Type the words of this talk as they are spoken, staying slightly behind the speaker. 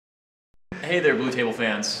Hey there, Blue Table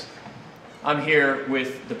fans. I'm here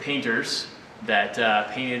with the painters that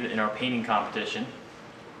painted in our painting competition.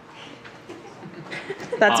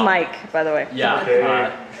 That's Mike, by the way. Yeah.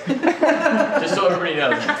 Okay. Just so everybody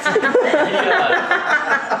knows.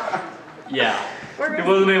 Yeah. He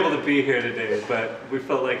wasn't able to be here today, but we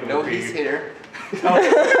felt like it would be. No, he's here.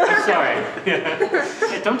 Oh, I'm sorry. Yeah.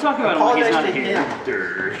 Hey, don't talk about him like he's not here.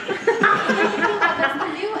 That's the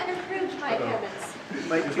new and improved Mike Evans.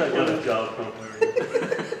 He's not got a job somewhere.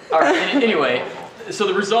 All right. Anyway, so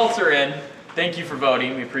the results are in. Thank you for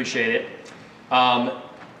voting. We appreciate it.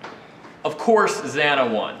 Of course,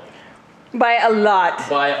 Xana won. By a lot.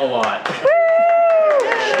 By a lot. She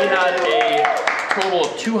had a total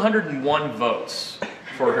of 201 votes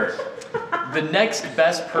for her. The next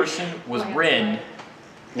best person was Rin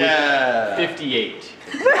with 58.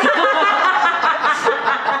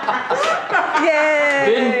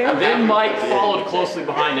 Yay! Then Mike followed closely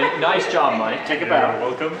behind him. Nice job, Mike. Take it back.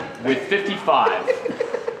 Welcome. With 55.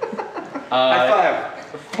 High five.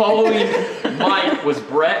 Following Mike was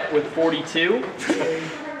Brett with 42.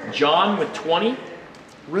 John with 20.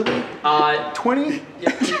 Really? 20?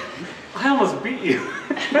 I almost beat you. You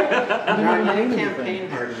campaign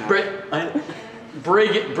hard enough.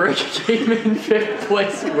 Brig came in 5th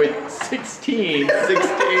place with 16.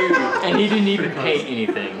 16. And he didn't even paint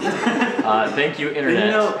anything. Thank you, Internet.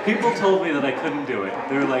 You know, people told me that I couldn't do it.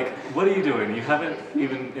 They were like, what are you doing? You haven't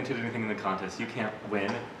even entered anything in the contest. You can't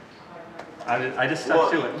win. I just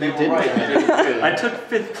stuck to it. They did right. I took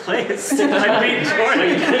 5th place. I beat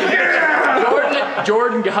Jordan.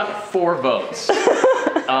 Jordan got 4 votes.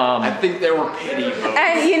 I think there were pity votes.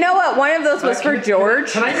 And you know what? One of those was for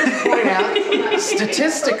George. Can I just point out,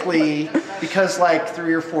 statistically, because like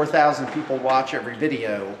 3,000 or 4,000 people watch every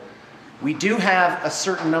video, we do have a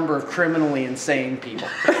certain number of criminally insane people.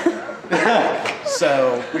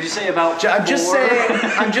 So, Would you say about I'm just 4?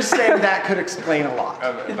 saying that could explain a lot.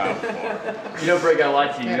 About 4. You know, Brig, I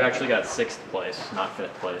lied to you. You actually got 6th place, not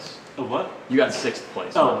 5th place. A what? You got 6th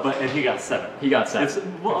place. Oh, and he got 7. He got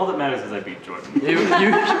 7. Well, all that matters is I beat Jordan. You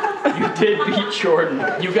did beat Jordan.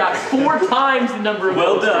 You got 4 times the number of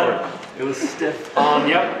Well votes. done. It was stiff.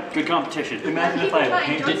 Yep, good competition. Imagine Keep if I in had mind,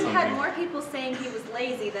 painted Jordan had something. more people saying he was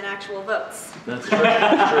lazy than actual votes. That's true.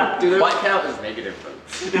 That's true. Dude, that might count as negative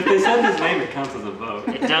votes. If they said his name, it counts as a vote.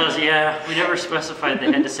 It does, yeah. We never specified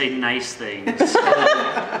they had to say nice things.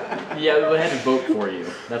 Yeah, they had to vote for you.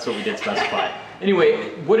 That's what we did specify.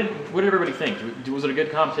 Anyway, what did everybody think? Was it a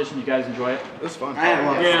good competition? Did you guys enjoy it? It was fun. I had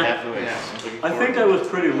one. Yeah. Definitely. Yeah. I think I was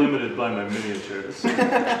pretty limited by my miniatures.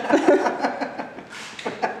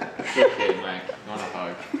 Okay, Mike. Not a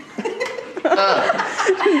hug.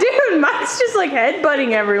 Dude, Mike's just like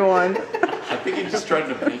headbutting everyone. I think he's just trying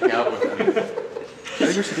to make out with me. I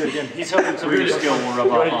think we should do it again. He's hoping some of your skill will rub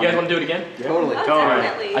off You on guys him. want to do it again? Totally. Oh, Totally.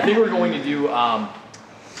 definitely. I think we're going to do,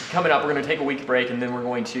 coming up, we're going to take a week break and then we're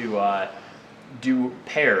going to do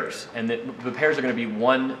pairs. And the pairs are going to be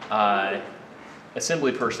one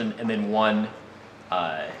assembly person and then one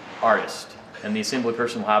artist. And the assembly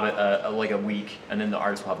person will have like a week and then the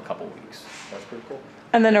artist will have a couple weeks. That's pretty cool.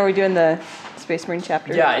 And then are we doing the Space Marine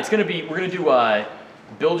chapter? Yeah, we're going to do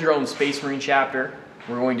build your own Space Marine chapter.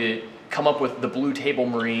 We're going to come up with the Blue Table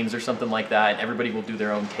Marines or something like that, and everybody will do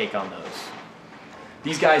their own take on those.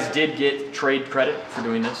 These guys did get trade credit for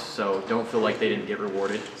doing this, so don't feel like they didn't get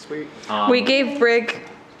rewarded. Sweet. We gave Brig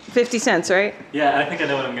 50 cents, right? Yeah, I think I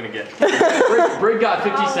know what I'm gonna get. Brig got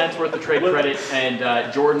 50 cents worth of trade credit,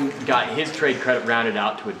 and Jordan got his trade credit rounded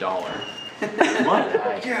out to $1. What?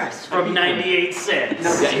 Yes. From 98 cents.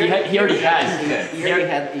 Yeah, he already had. He already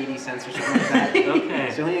had 80 cents or something like that. Okay.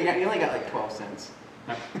 So you only got like 12 cents.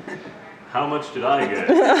 How much did I get?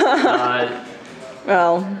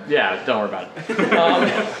 Well, Yeah, don't worry about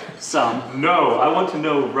it. Some. No, I want to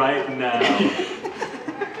know right now.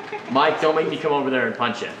 Mike, don't make me come over there and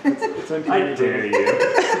punch you. I dare you.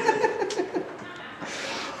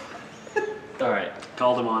 All right.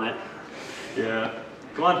 Called him on it. Yeah.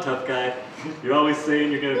 Come on, tough guy. You're always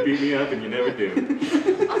saying you're gonna beat me up and you never do.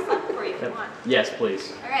 I'll stop for you if you want. Yes,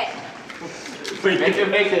 please. All right. Make it,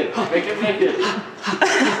 make it. Make it, make it.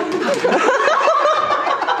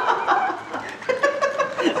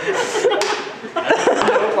 I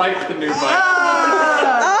don't like the new bike.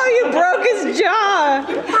 oh, you broke his jaw.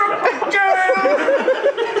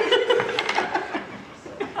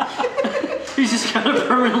 He's just got a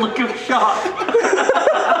permanent look of shock.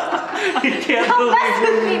 You can't Don't mess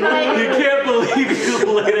with me, Mike. believe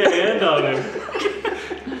you laid a hand on him.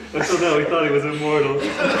 Until now, we thought he was immortal.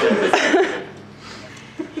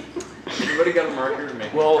 Everybody got him marker and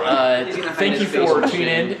make Well, He's gonna hide thank you his face for in tuning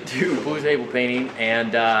shame. in to Blue Table Painting,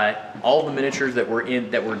 and all the miniatures that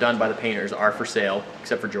were done by the painters are for sale,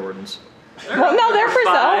 except for Jordan's. Well, no, they're for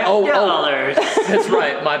sale. Oh, $5. That's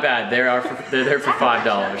right. My bad. They're there for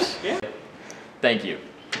 $5. Thank you.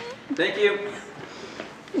 Thank you.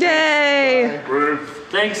 Yay.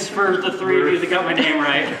 Thanks for the 3 of you that got my name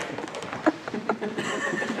right.